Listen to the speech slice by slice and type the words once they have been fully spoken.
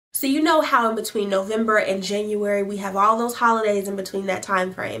So you know how in between November and January we have all those holidays in between that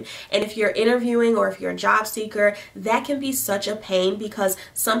time frame. And if you're interviewing or if you're a job seeker, that can be such a pain because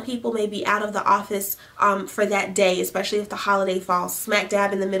some people may be out of the office for that day, especially if the holiday falls smack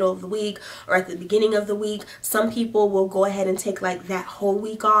dab in the middle of the week or at the beginning of the week. Some people will go ahead and take like that whole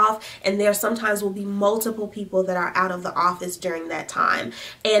week off, and there sometimes will be multiple people that are out of the office during that time.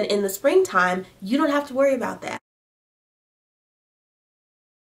 And in the springtime, you don't have to worry about that.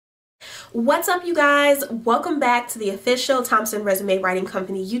 What's up, you guys? Welcome back to the official Thompson Resume Writing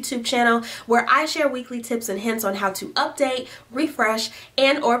Company YouTube channel, where I share weekly tips and hints on how to update, refresh,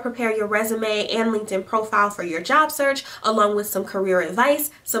 and or prepare your resume and LinkedIn profile for your job search, along with some career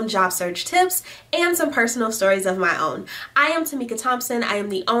advice, some job search tips, and some personal stories of my own. I am Tamika Thompson. I am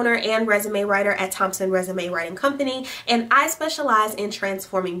the owner and resume writer at Thompson Resume Writing Company, and I specialize in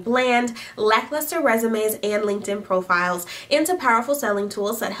transforming bland, lackluster resumes and LinkedIn profiles into powerful selling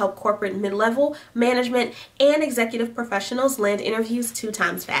tools that help corporate mid-level, management, and executive professionals land interviews 2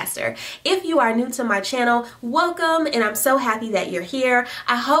 times faster. If you are new to my channel, welcome, and I'm so happy that you're here.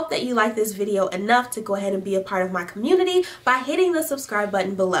 I hope that you like this video enough to go ahead and be a part of my community by hitting the subscribe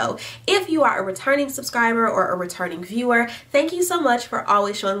button below. If you are a returning subscriber or a returning viewer, thank you so much for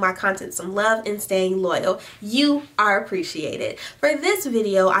always showing my content some love and staying loyal. You are appreciated. For this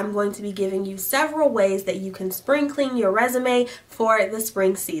video, I'm going to be giving you several ways that you can spring clean your resume for the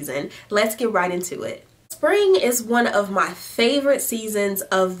spring season. Let's get right into it. Spring is one of my favorite seasons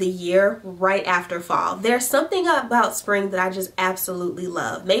of the year right after fall. There's something about spring that I just absolutely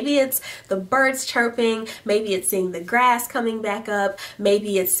love. Maybe it's the birds chirping, maybe it's seeing the grass coming back up,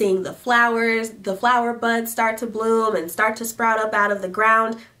 maybe it's seeing the flowers, the flower buds start to bloom and start to sprout up out of the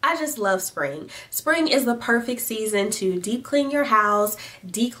ground. I just love spring. Spring is the perfect season to deep clean your house,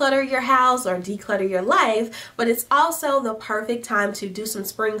 declutter your house, or declutter your life, but it's also the perfect time to do some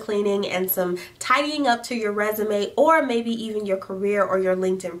spring cleaning and some tidying up to your resume, or maybe even your career or your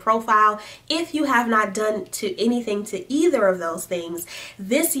LinkedIn profile if you have not done anything to either of those things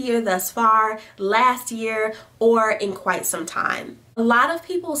this year thus far, last year, or in quite some time. A lot of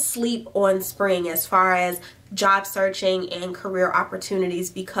people sleep on spring as far as job searching and career opportunities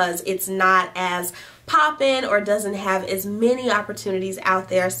because it's not as poppin' or doesn't have as many opportunities out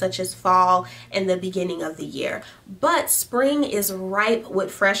there such as fall and the beginning of the year. But spring is ripe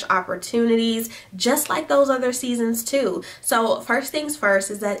with fresh opportunities, just like those other seasons too. So first things first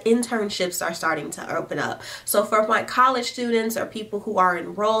is that internships are starting to open up. So for my college students or people who are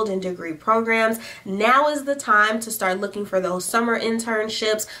enrolled in degree programs, now is the time to start looking for those summer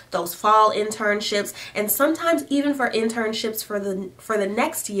internships, those fall internships, and sometimes even for internships for the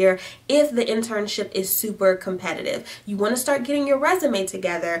next year if the internship is super competitive. You want to start getting your resume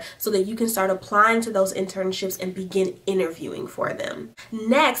together so that you can start applying to those internships and begin interviewing for them.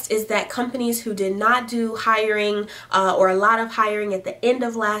 Next is that companies who did not do hiring or a lot of hiring at the end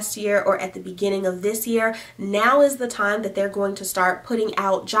of last year or at the beginning of this year, now is the time that they're going to start putting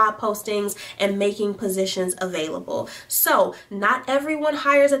out job postings and making positions available. So not everyone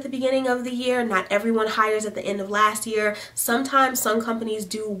hires at the beginning of the year, not everyone hires at the end of last year. Sometimes some companies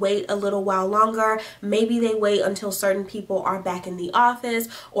do wait a little while longer. Maybe they wait until certain people are back in the office,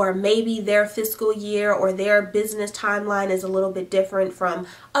 or maybe their fiscal year or their business timeline is a little bit different from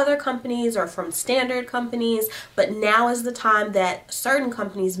other companies or from standard companies. But now is the time that certain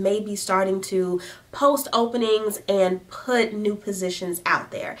companies may be starting to post openings and put new positions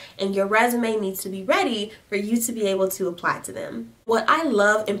out there, and your resume needs to be ready for you to be able to apply to them. What I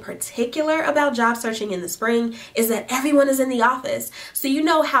love in particular about job searching in the spring is that everyone is in the office. So you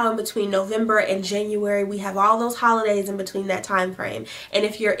know how in between November and January we have all those holidays in between that time frame. And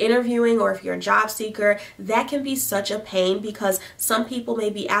if you're interviewing or if you're a job seeker, that can be such a pain because some people may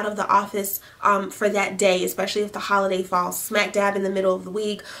be out of the office for that day, especially if the holiday falls smack dab in the middle of the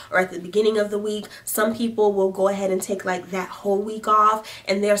week or at the beginning of the week. Some people will go ahead and take like that whole week off,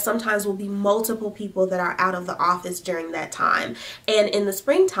 and there sometimes will be multiple people that are out of the office during that time. And in the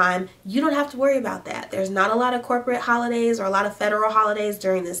springtime, you don't have to worry about that. There's not a lot of corporate holidays or a lot of federal holidays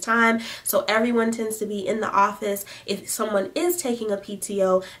during this time, so everyone tends to be in the office. If someone is taking a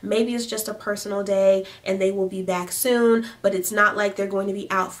PTO, maybe it's just a personal day and they will be back soon, but it's not like they're going to be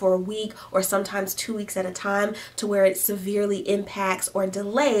out for a week or sometimes 2 weeks at a time to where it severely impacts or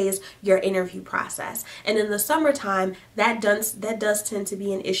delays your interview process. And in the summertime, that does tend to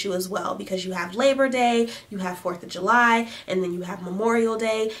be an issue as well because you have Labor Day, you have 4th of July, and then you have Memorial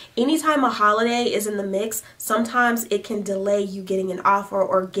Day. Anytime a holiday is in the mix, sometimes it can delay you getting an offer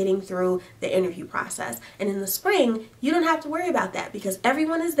or getting through the interview process. And in the spring, you don't have to worry about that because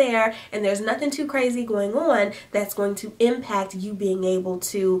everyone is there and there's nothing too crazy going on that's going to impact you being able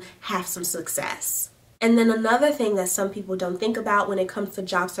to have some success. And then another thing that some people don't think about when it comes to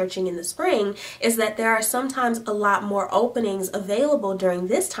job searching in the spring is that there are sometimes a lot more openings available during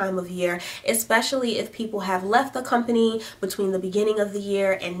this time of year, especially if people have left the company between the beginning of the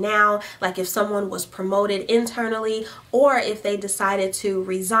year and now, like if someone was promoted internally or if they decided to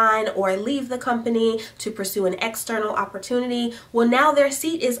resign or leave the company to pursue an external opportunity. Well, now their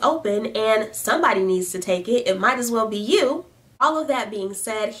seat is open and somebody needs to take it. It might as well be you. All of that being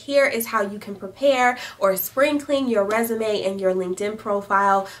said, here is how you can prepare or spring clean your resume and your LinkedIn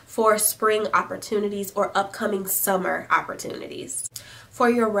profile for spring opportunities or upcoming summer opportunities. For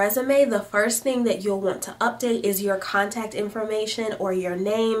your resume, the first thing that you'll want to update is your contact information or your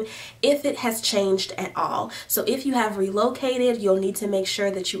name if it has changed at all. So if you have relocated, you'll need to make sure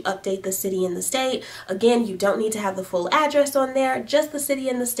that you update the city and the state. Again, you don't need to have the full address on there, just the city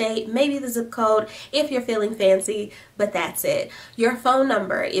and the state, maybe the zip code if you're feeling fancy, but that's it. Your phone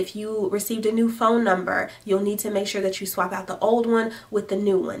number, if you received a new phone number, you'll need to make sure that you swap out the old one with the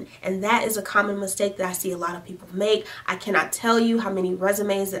new one. And that is a common mistake that I see a lot of people make. I cannot tell you how many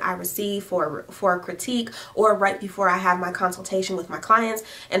resumes that I receive for a critique or right before I have my consultation with my clients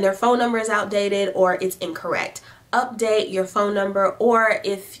and their phone number is outdated or it's incorrect. Update your phone number, or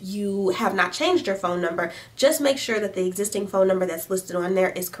if you have not changed your phone number, just make sure that the existing phone number that's listed on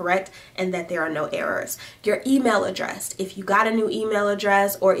there is correct and that there are no errors. Your email address, if you got a new email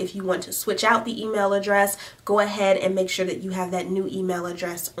address or if you want to switch out the email address, go ahead and make sure that you have that new email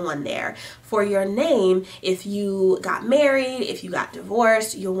address on there. For your name, if you got married, if you got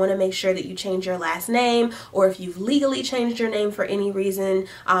divorced, you'll want to make sure that you change your last name, or if you've legally changed your name for any reason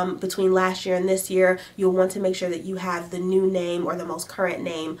between last year and this year, you'll want to make sure that you have the new name or the most current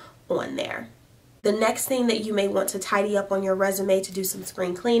name on there. The next thing that you may want to tidy up on your resume to do some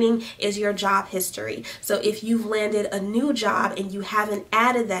spring cleaning is your job history. So if you've landed a new job and you haven't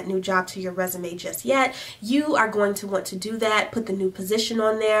added that new job to your resume just yet, you are going to want to do that, put the new position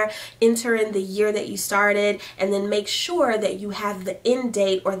on there, enter in the year that you started, and then make sure that you have the end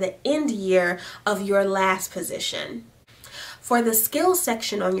date or the end year of your last position. For the skills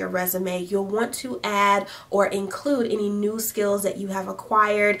section on your resume, you'll want to add or include any new skills that you have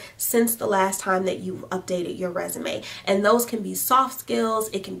acquired since the last time that you've updated your resume. And those can be soft skills,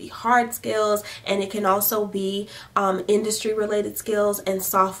 it can be hard skills, and it can also be industry related skills and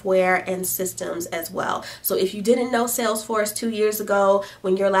software and systems as well. So if you didn't know Salesforce 2 years ago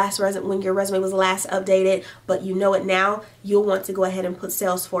when your resume was last updated, but you know it now, you'll want to go ahead and put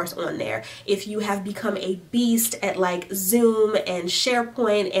Salesforce on there. If you have become a beast at like Zoom and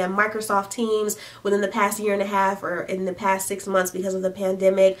SharePoint and Microsoft Teams within the past year and a half or in the past 6 months because of the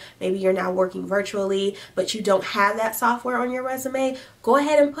pandemic, maybe you're now working virtually, but you don't have that software on your resume, go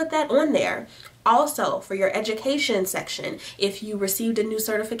ahead and put that on there. Also, for your education section, if you received a new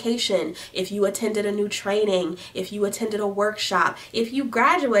certification, if you attended a new training, if you attended a workshop, if you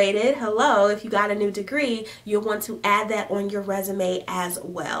graduated, if you got a new degree, you'll want to add that on your resume as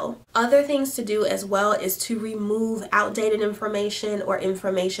well. Other things to do as well is to remove outdated information or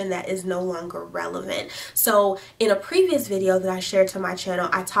information that is no longer relevant. So in a previous video that I shared to my channel,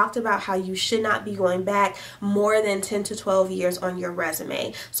 I talked about how you should not be going back more than 10 to 12 years on your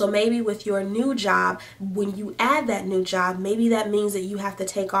resume. So maybe with your new job, when you add that new job, maybe that means that you have to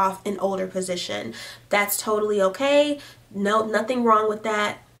take off an older position. That's totally okay. No, nothing wrong with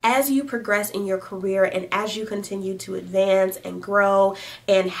that. As you progress in your career and as you continue to advance and grow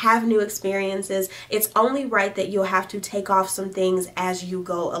and have new experiences, it's only right that you'll have to take off some things as you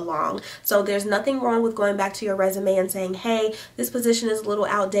go along. So there's nothing wrong with going back to your resume and saying, hey, this position is a little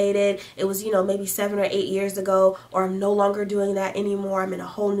outdated. It was, maybe 7 or 8 years ago, or I'm no longer doing that anymore. I'm in a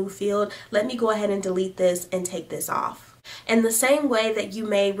whole new field. Let me go ahead and delete this and take this off. And the same way that you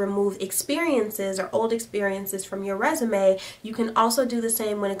may remove experiences or old experiences from your resume, you can also do the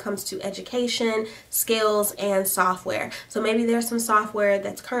same when it comes to education, skills, and software. So maybe there's some software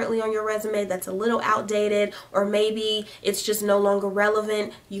that's currently on your resume that's a little outdated, or maybe it's just no longer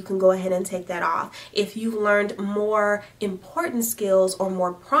relevant. You can go ahead and take that off. If you've learned more important skills or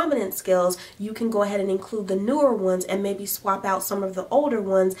more prominent skills, you can go ahead and include the newer ones and maybe swap out some of the older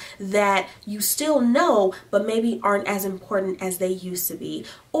ones that you still know but maybe aren't as important as they used to be,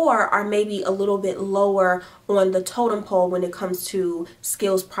 or are maybe a little bit lower on the totem pole when it comes to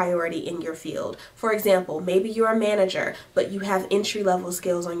skills priority in your field. For example, maybe you're a manager, but you have entry-level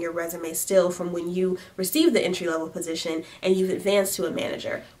skills on your resume still from when you received the entry-level position and you've advanced to a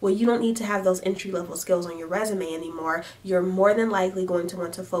manager. Well, you don't need to have those entry-level skills on your resume anymore. You're more than likely going to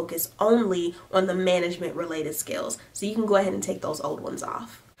want to focus only on the management-related skills. So you can go ahead and take those old ones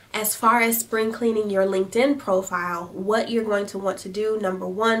off. As far as spring cleaning your LinkedIn profile, what you're going to want to do, number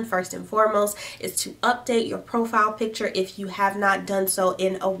one, first and foremost, is to update your profile picture if you have not done so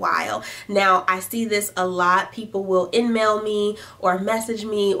in a while. Now, I see this a lot. People will email me or message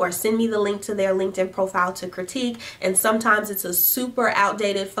me or send me the link to their LinkedIn profile to critique, and sometimes it's a super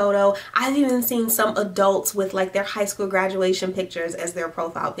outdated photo. I've even seen some adults with like their high school graduation pictures as their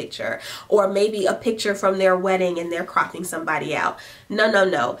profile picture, or maybe a picture from their wedding and they're cropping somebody out.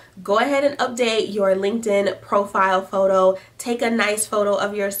 No. Go ahead and update your LinkedIn profile photo. Take a nice photo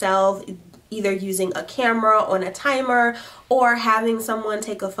of yourself, either using a camera on a timer or having someone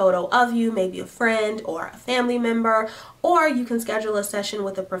take a photo of you, maybe a friend or a family member, or you can schedule a session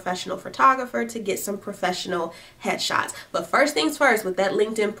with a professional photographer to get some professional headshots. But first things first, with that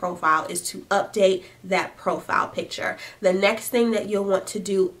LinkedIn profile is to update that profile picture. The next thing that you'll want to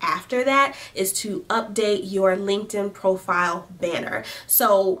do after that is to update your LinkedIn profile banner.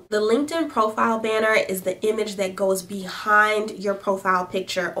 So the LinkedIn profile banner is the image that goes behind your profile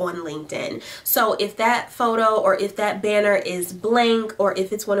picture on LinkedIn. So if that photo or if that banner is blank, or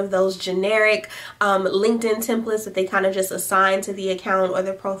if it's one of those generic LinkedIn templates that they kind of just assign to the account or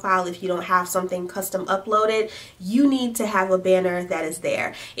the profile, if you don't have something custom uploaded, you need to have a banner that is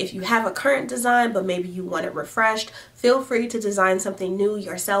there. If you have a current design but maybe you want it refreshed, feel free to design something new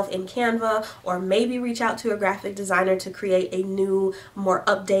yourself in Canva, or maybe reach out to a graphic designer to create a new, more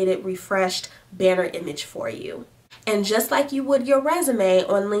updated, refreshed banner image for you. And just like you would your resume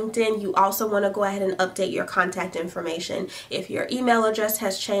on LinkedIn, you also want to go ahead and update your contact information. If your email address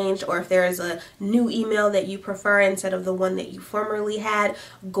has changed, or if there is a new email that you prefer instead of the one that you formerly had,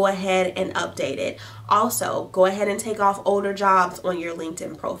 go ahead and update it. Also, go ahead and take off older jobs on your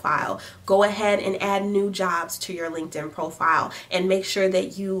LinkedIn profile. Go ahead and add new jobs to your LinkedIn profile, and make sure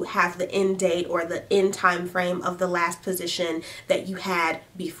that you have the end date or the end time frame of the last position that you had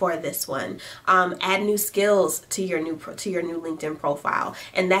before this one. Add new skills to your new LinkedIn profile,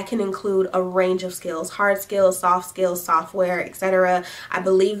 and that can include a range of skills: hard skills, soft skills, software, etc. I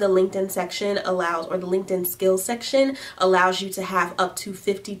believe the LinkedIn section allows, or the LinkedIn skills section allows you to have up to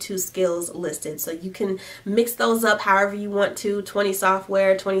 52 skills listed. So you can mix those up however you want to: 20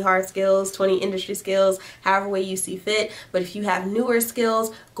 software, 20 hard skills, 20 industry skills, however way you see fit. But if you have newer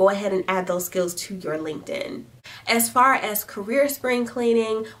skills, go ahead and add those skills to your LinkedIn. As far as career spring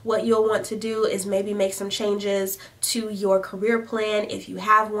cleaning, what you'll want to do is maybe make some changes to your career plan if you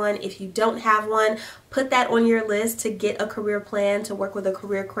have one. If you don't have one, put that on your list to get a career plan, to work with a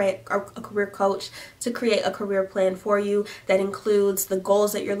career coach to create a career plan for you that includes the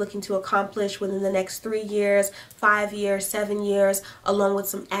goals that you're looking to accomplish within the next 3 years, 5 years, 7 years, along with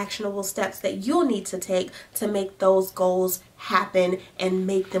some actionable steps that you'll need to take to make those goals happen and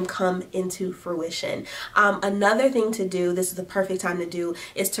make them come into fruition. Another thing to do, this is the perfect time to do,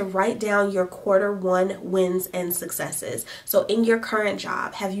 is to write down your Q1 wins and successes. So in your current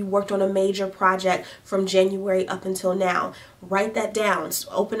job, have you worked on a major project from January up until now? Write that down.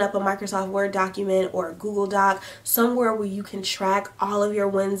 So open up a Microsoft Word document or a Google Doc, somewhere where you can track all of your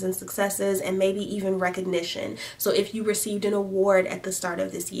wins and successes, and maybe even recognition. So if you received an award at the start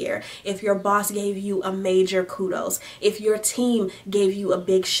of this year, if your boss gave you a major kudos, if your team gave you a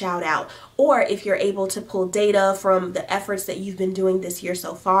big shout out, or if you're able to pull data from the efforts that you've been doing this year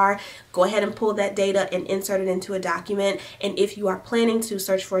so far, go ahead and pull that data and insert it into a document. And if you are planning to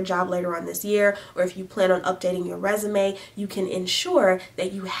search for a job later on this year, or if you plan on updating your resume, you can ensure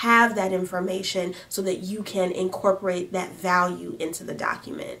that you have that information so that you can incorporate that value into the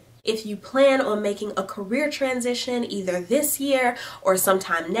document. If you plan on making a career transition either this year or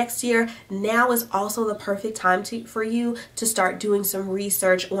sometime next year, now is also the perfect time for you to start doing some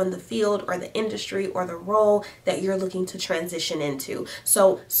research on the field or the industry or the role that you're looking to transition into.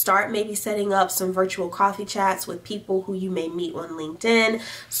 So start maybe setting up some virtual coffee chats with people who you may meet on LinkedIn.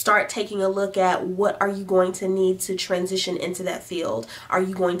 Start taking a look at what are you going to need to transition into that field. Are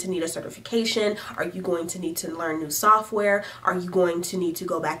you going to need a certification? Are you going to need to learn new software? Are you going to need to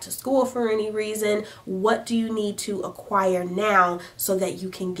go back to to school for any reason, what do you need to acquire now so that you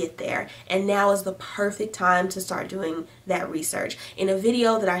can get there? And now is the perfect time to start doing that research. In a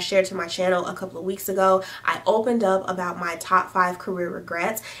video that I shared to my channel a couple of weeks ago, I opened up about my top 5 career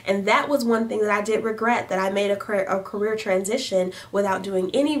regrets, and that was one thing that I did regret, that I made a career transition without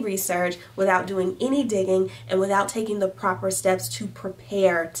doing any research, without doing any digging, and without taking the proper steps to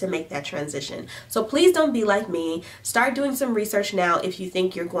prepare to make that transition. So please don't be like me. Start doing some research now if you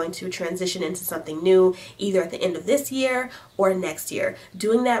think you're going to transition into something new, either at the end of this year or next year.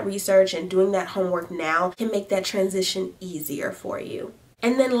 Doing that research and doing that homework now can make that transition easier for you.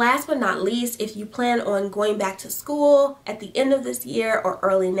 And then last but not least, if you plan on going back to school at the end of this year or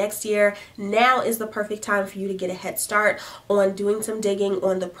early next year, now is the perfect time for you to get a head start on doing some digging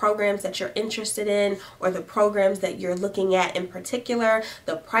on the programs that you're interested in, or the programs that you're looking at in particular,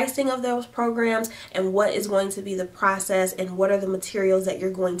 the pricing of those programs, and what is going to be the process and what are the materials that you're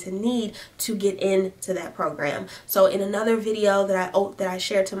going to need to get into that program. So in another video that I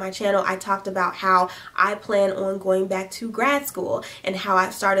shared to my channel, I talked about how I plan on going back to grad school and how I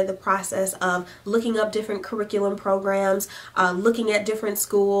started the process of looking up different curriculum programs, looking at different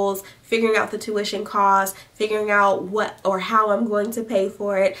schools, figuring out the tuition costs, figuring out what or how I'm going to pay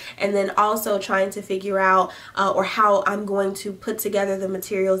for it, and then also trying to figure out or how I'm going to put together the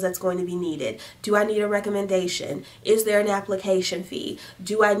materials that's going to be needed. Do I need a recommendation? Is there an application fee?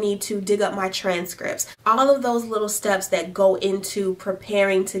 Do I need to dig up my transcripts? All of those little steps that go into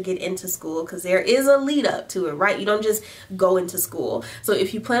preparing to get into school, because there is a lead up to it, right? You don't just go into school. So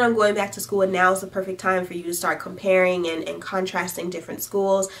if you plan on going back to school, now is the perfect time for you to start comparing and contrasting different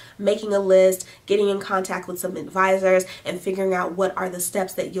schools, making a list, getting in contact with some advisors, and figuring out what are the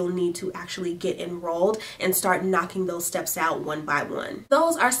steps that you'll need to actually get enrolled, and start knocking those steps out one by one.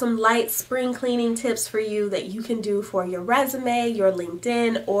 Those are some light spring cleaning tips for you that you can do for your resume, your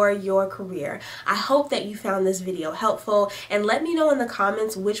LinkedIn, or your career. I hope that you found this video helpful, and let me know in the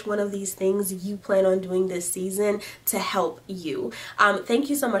comments which one of these things you plan on doing this season to help you. Thank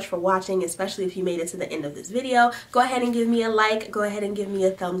you so much for watching, especially if you made it to the end of this video. Go ahead and give me a like, go ahead and give me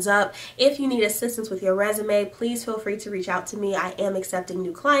a thumbs up. If you need assistance with your resume, please feel free to reach out to me. I am accepting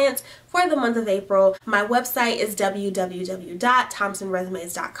new clients for the month of April. My website is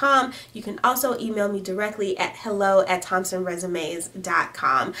www.thompsonresumes.com. You can also email me directly at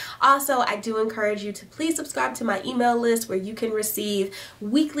hello@thompsonresumes.com. Also, I do encourage you to please subscribe to my email list, where you can receive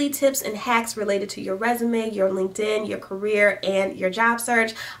weekly tips and hacks related to your resume, your LinkedIn, your career, and your job search.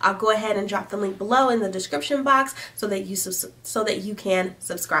 I'll go ahead and drop the link below in the description box so that you can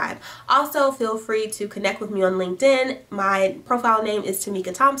subscribe. Also, feel free to connect with me on LinkedIn. My profile name is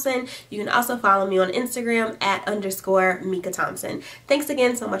Tamika Thompson. You can also follow me on Instagram at _Mika Thompson. Thanks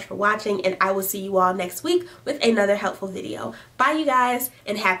again so much for watching, and I will see you all next week with another helpful video. Bye you guys,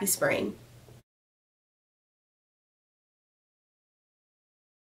 and happy spring.